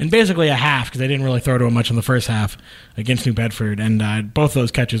 and basically a half because they didn't really throw to him much in the first half against New Bedford. And both those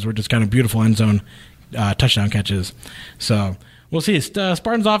catches were just kind of beautiful end zone touchdown catches. So we'll see.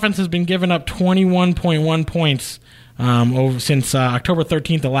 Spartans' offense has been giving up 21.1 points since October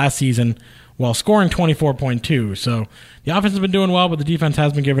 13th of last season, while scoring 24.2. So the offense has been doing well, but the defense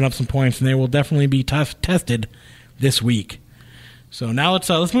has been giving up some points, and they will definitely be tested this week. So now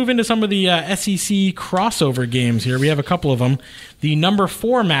let's move into some of the SEC crossover games here. We have a couple of them. The number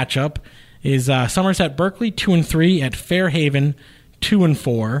 4 matchup is Somerset Berkeley 2-3 at Fairhaven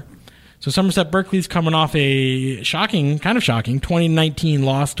 2-4. So Somerset Berkeley's coming off a kind of shocking 2019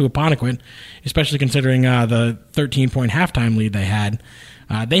 loss to Apponequet, especially considering the 13-point halftime lead they had.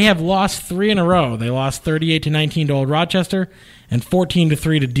 They have lost 3 in a row. They lost 38-19 to Old Rochester and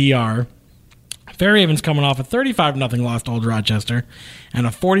 14-3 to DR. Fairhaven's coming off a 35-0 loss to Old Rochester and a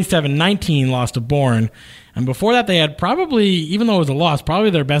 47-19 loss to Bourne. And before that, they had probably, even though it was a loss,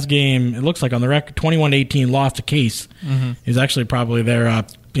 probably their best game, it looks like on the record, 21-18 loss to Case is actually probably their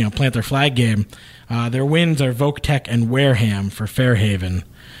plant their flag game. Their wins are Voc Tech and Wareham for Fairhaven.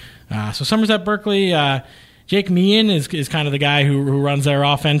 So Somerset Berkeley, Jake Meehan is kind of the guy who runs their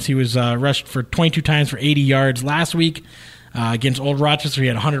offense. He was rushed for 22 times for 80 yards last week. Against Old Rochester, he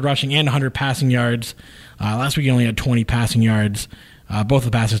had 100 rushing and 100 passing yards. Last week, he only had 20 passing yards. Both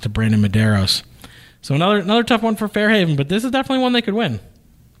the passes to Brandon Medeiros. So another tough one for Fairhaven, but this is definitely one they could win.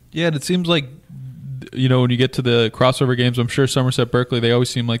 Yeah, and it seems like, when you get to the crossover games, I'm sure Somerset Berkeley, they always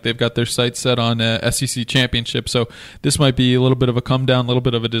seem like they've got their sights set on SEC championship. So this might be a little bit of a come down, a little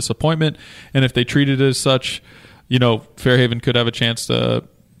bit of a disappointment. And if they treat it as such, Fairhaven could have a chance to,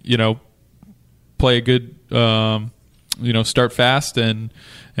 play a good, start fast and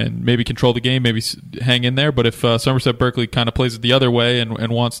maybe control the game, maybe hang in there. But if Somerset Berkeley kind of plays it the other way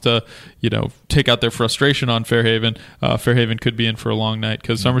and wants to, take out their frustration on Fairhaven, Fairhaven could be in for a long night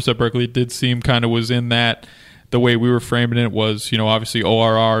because Somerset Berkeley did seem kind of was in that. The way we were framing it was, obviously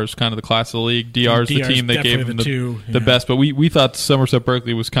ORR is kind of the class of the league. DR is the team that gave them the best. But we thought Somerset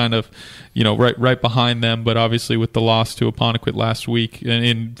Berkeley was kind of, right behind them. But obviously with the loss to Apponequet last week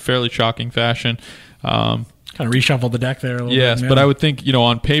in fairly shocking fashion. Kind of reshuffled the deck there a little bit. Yes, but I would think,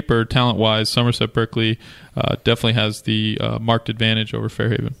 on paper, talent-wise, Somerset Berkeley definitely has the marked advantage over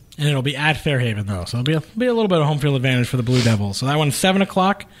Fairhaven. And it'll be at Fairhaven, though. So it'll be a little bit of home field advantage for the Blue Devils. So that one's 7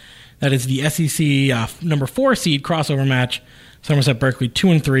 o'clock. That is the SEC number 4 seed crossover match. Somerset Berkeley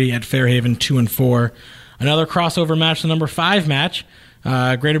 2-3 at Fairhaven 2-4. Another crossover match, the number 5 match.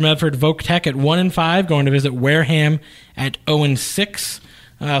 Greater Medford Voc Tech at 1-5, going to visit Wareham at 0-6.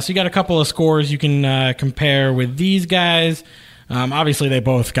 So you got a couple of scores you can compare with these guys. Obviously, they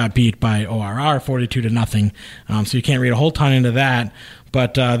both got beat by ORR 42-0, so you can't read a whole ton into that.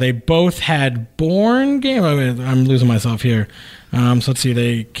 But they both had Bourne game. I'm losing myself here. So let's see.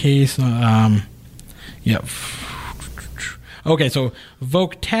 They case. Yep. Okay, so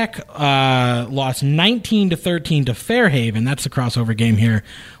Voc Tech lost 19-13 to Fairhaven. That's the crossover game here.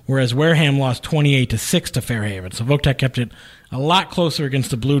 Whereas Wareham lost 28-6 to Fairhaven. So Voc Tech kept it a lot closer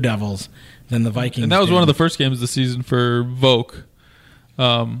against the Blue Devils than the Vikings. And that was did. One of the first games of the season for Voc.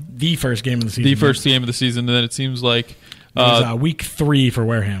 The first game of the season. The first game of the season. And then it seems like It was week 3 for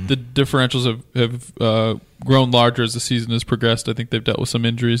Wareham. The differentials have grown larger as the season has progressed. I think they've dealt with some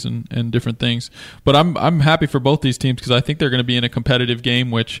injuries and different things. But I'm happy for both these teams because I think they're going to be in a competitive game,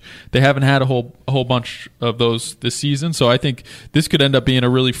 which they haven't had a whole bunch of those this season. So I think this could end up being a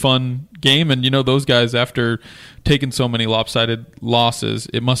really fun game. And, those guys, after taking so many lopsided losses,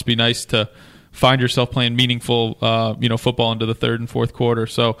 it must be nice to find yourself playing meaningful, football into the third and fourth quarter.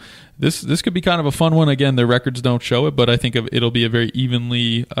 So this could be kind of a fun one. Again, their records don't show it, but I think it'll be a very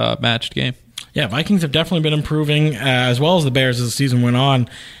evenly matched game. Yeah, Vikings have definitely been improving as well as the Bears as the season went on,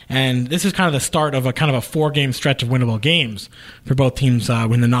 and this is kind of the start of a 4-game stretch of winnable games for both teams.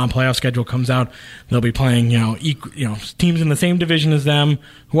 When the non-playoff schedule comes out, they'll be playing teams in the same division as them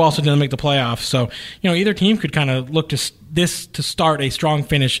who also didn't make the playoffs. So either team could kind of look to this to start a strong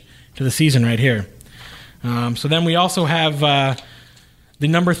finish to the season right here. So then we also have the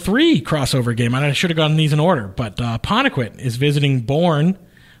number 3 crossover game. I should have gotten these in order, but Pontiac is visiting Bourne.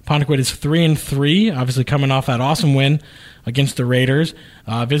 Pontiac is 3-3, obviously coming off that awesome win against the Raiders.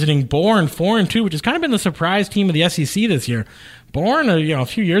 Visiting Bourne 4-2, which has kind of been the surprise team of the SEC this year. Bourne, a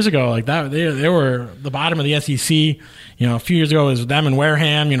few years ago, like that, they were the bottom of the SEC. A few years ago, it was them and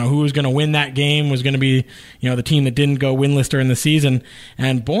Wareham. Who was going to win that game was going to be, the team that didn't go winless during the season.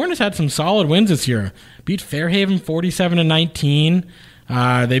 And Bourne has had some solid wins this year. Beat Fairhaven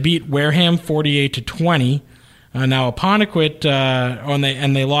 47-19. They beat Wareham 48-20. Now Apponequet,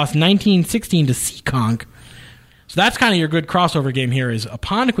 and they lost 19-16 to Seekonk. So that's kind of your good crossover game here. Is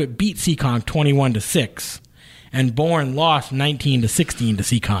Apponequet beat Seekonk 21-6, and Bourne lost 19-16 to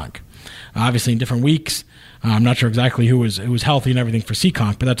Seekonk. Obviously in different weeks. I'm not sure exactly who was healthy and everything for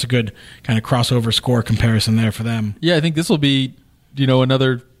Seekonk, but that's a good kind of crossover score comparison there for them. Yeah, I think this will be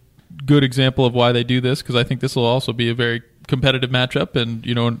another good example of why they do this, because I think this will also be a very competitive matchup and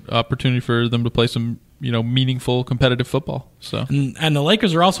an opportunity for them to play some meaningful competitive football. So and the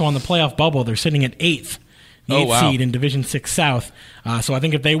Lakers are also on the playoff bubble. They're sitting at 8th seed in Division 6 South. So I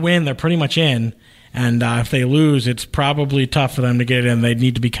think if they win, they're pretty much in. And if they lose, it's probably tough for them to get in. They'd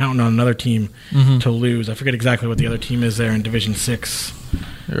need to be counting on another team to lose. I forget exactly what the other team is there in Division 6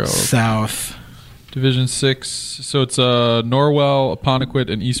 South. Division 6. So it's Norwell, Apponequet,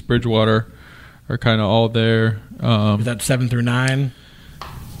 and East Bridgewater are kind of all there. Is that 7 through 9?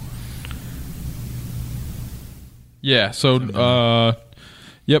 Yeah, so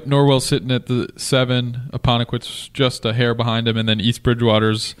Norwell's sitting at the 7, Apponequet's just a hair behind him, and then East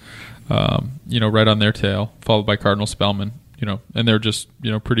Bridgewater's right on their tail, followed by Cardinal Spellman, and they're just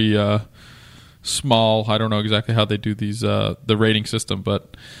pretty small. I don't know exactly how they do these the rating system,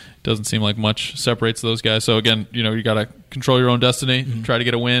 but it doesn't seem like much separates those guys. So again, you got to control your own destiny, try to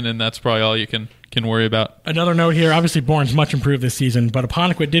get a win, and that's probably all you can worry about. Another note here, obviously Bourne's much improved this season, but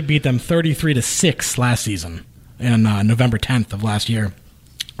Apponequet did beat them 33-6 last season. On November 10th of last year.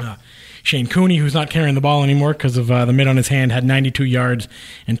 Shane Cooney, who's not carrying the ball anymore because of the mid on his hand, had 92 yards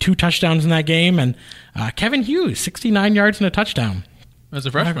and 2 touchdowns in that game. And Kevin Hughes, 69 yards and a touchdown. As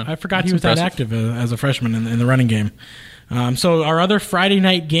a freshman. I forgot he was impressive. That active as a freshman in the running game. So our other Friday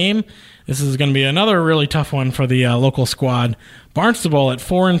night game, this is going to be another really tough one for the local squad. Barnstable at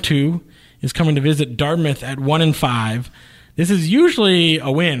 4-2 is coming to visit Dartmouth at 1-5. This is usually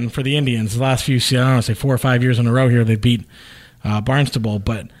a win for the Indians. The last few, 4 or 5 years in a row here, they beat Barnstable.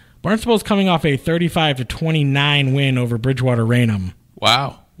 But Barnstable is coming off a 35-29 win over Bridgewater Raynham.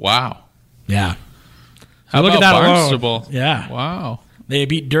 Wow. Yeah. How look about at that Barnstable? Alone. Yeah. Wow. They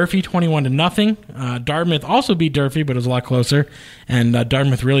beat Durfee 21-0. Dartmouth also beat Durfee, but it was a lot closer. And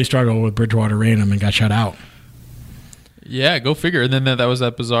Dartmouth really struggled with Bridgewater Raynham and got shut out. Yeah, go figure. And then that was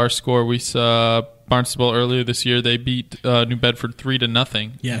that bizarre score. We saw Barnstable earlier this year. They beat New Bedford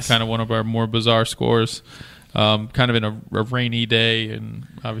 3-0. Yes. Kind of one of our more bizarre scores. Kind of in a rainy day, and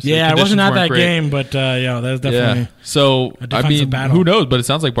obviously it wasn't at that great. Game, but that was definitely So a defensive battle. Who knows? But it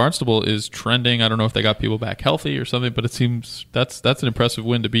sounds like Barnstable is trending. I don't know if they got people back healthy or something, but it seems that's an impressive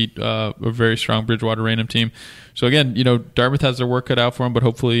win to beat a very strong Bridgewater Raynham team. So again, Dartmouth has their work cut out for them, but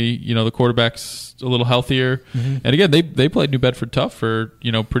hopefully, the quarterback's a little healthier. Mm-hmm. And again, they played New Bedford tough for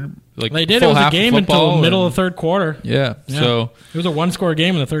pretty like they did. It was a game until the middle of the third quarter. Yeah, so it was a 1-score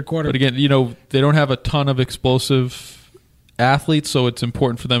game in the third quarter. But again, they don't have a ton of explosive athletes, so it's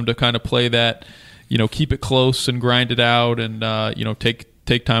important for them to kind of play that, keep it close and grind it out, and take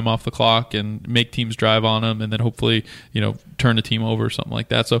time off the clock and make teams drive on them, and then hopefully turn the team over or something like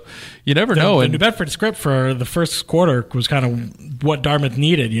that. So you never know. The New Bedford script for the first quarter was kind of what Dartmouth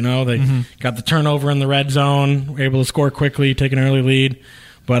needed. They got the turnover in the red zone, were able to score quickly, take an early lead.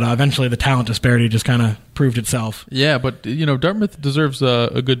 but eventually the talent disparity just kind of proved itself. Yeah, but Dartmouth deserves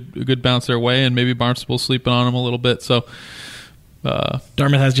a good bounce their way, and maybe Barnstable sleeping on them a little bit. So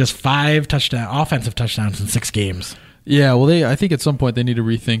Dartmouth has just 5 offensive touchdowns in 6 games. Yeah, well, I think at some point they need to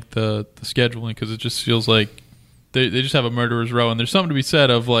rethink the scheduling, because it just feels like they just have a murderer's row, and there's something to be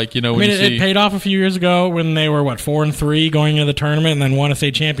said of it paid off a few years ago when they were 4-3 going into the tournament and then won a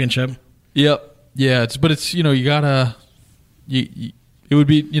state championship. Yep. Yeah, it's you gotta it would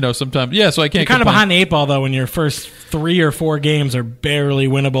be sometimes so I can't. You're kind of behind the 8 ball though when your first 3 or 4 games are barely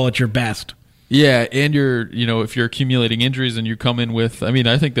winnable at your best. Yeah, and you're if you're accumulating injuries and you come in with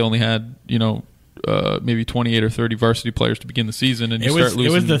I think they only had maybe 28 or 30 varsity players to begin the season, and start losing. It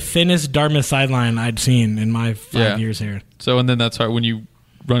was the thinnest Dartmouth sideline I'd seen in my 5 years here. So and then that's hard when you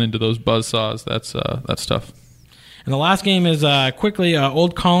run into those buzzsaws. That's tough. And the last game is quickly.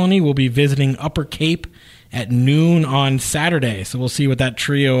 Old Colony will be visiting Upper Cape at noon on Saturday. So we'll see what that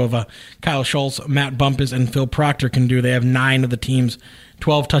trio of Kyle Schultz, Matt Bumpus, and Phil Proctor can do. They have 9 of the team's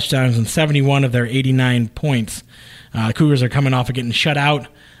 12 touchdowns and 71 of their 89 points. Cougars are coming off of getting shut out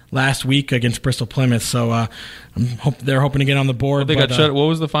last week against Bristol Plymouth, so they're hoping to get on the board. They got shut. What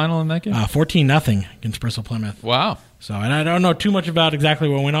was the final in that game? 14-0 against Bristol Plymouth. Wow. So, and I don't know too much about exactly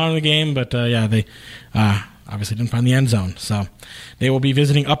what went on in the game, but they obviously didn't find the end zone. So they will be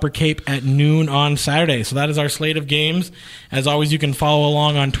visiting Upper Cape at noon on Saturday. So that is our slate of games. As always, you can follow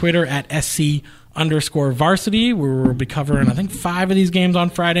along on Twitter at SC_varsity, where we'll be covering, I think, 5 of these games on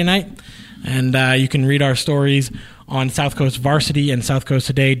Friday night. And you can read our stories on South Coast Varsity and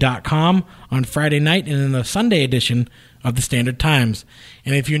SouthCoastToday.com on Friday night and in the Sunday edition of the Standard Times.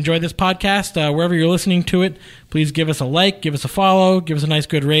 And if you enjoyed this podcast, wherever you're listening to it, please give us a like, give us a follow, give us a nice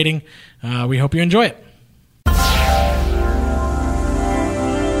good rating. We hope you enjoy it.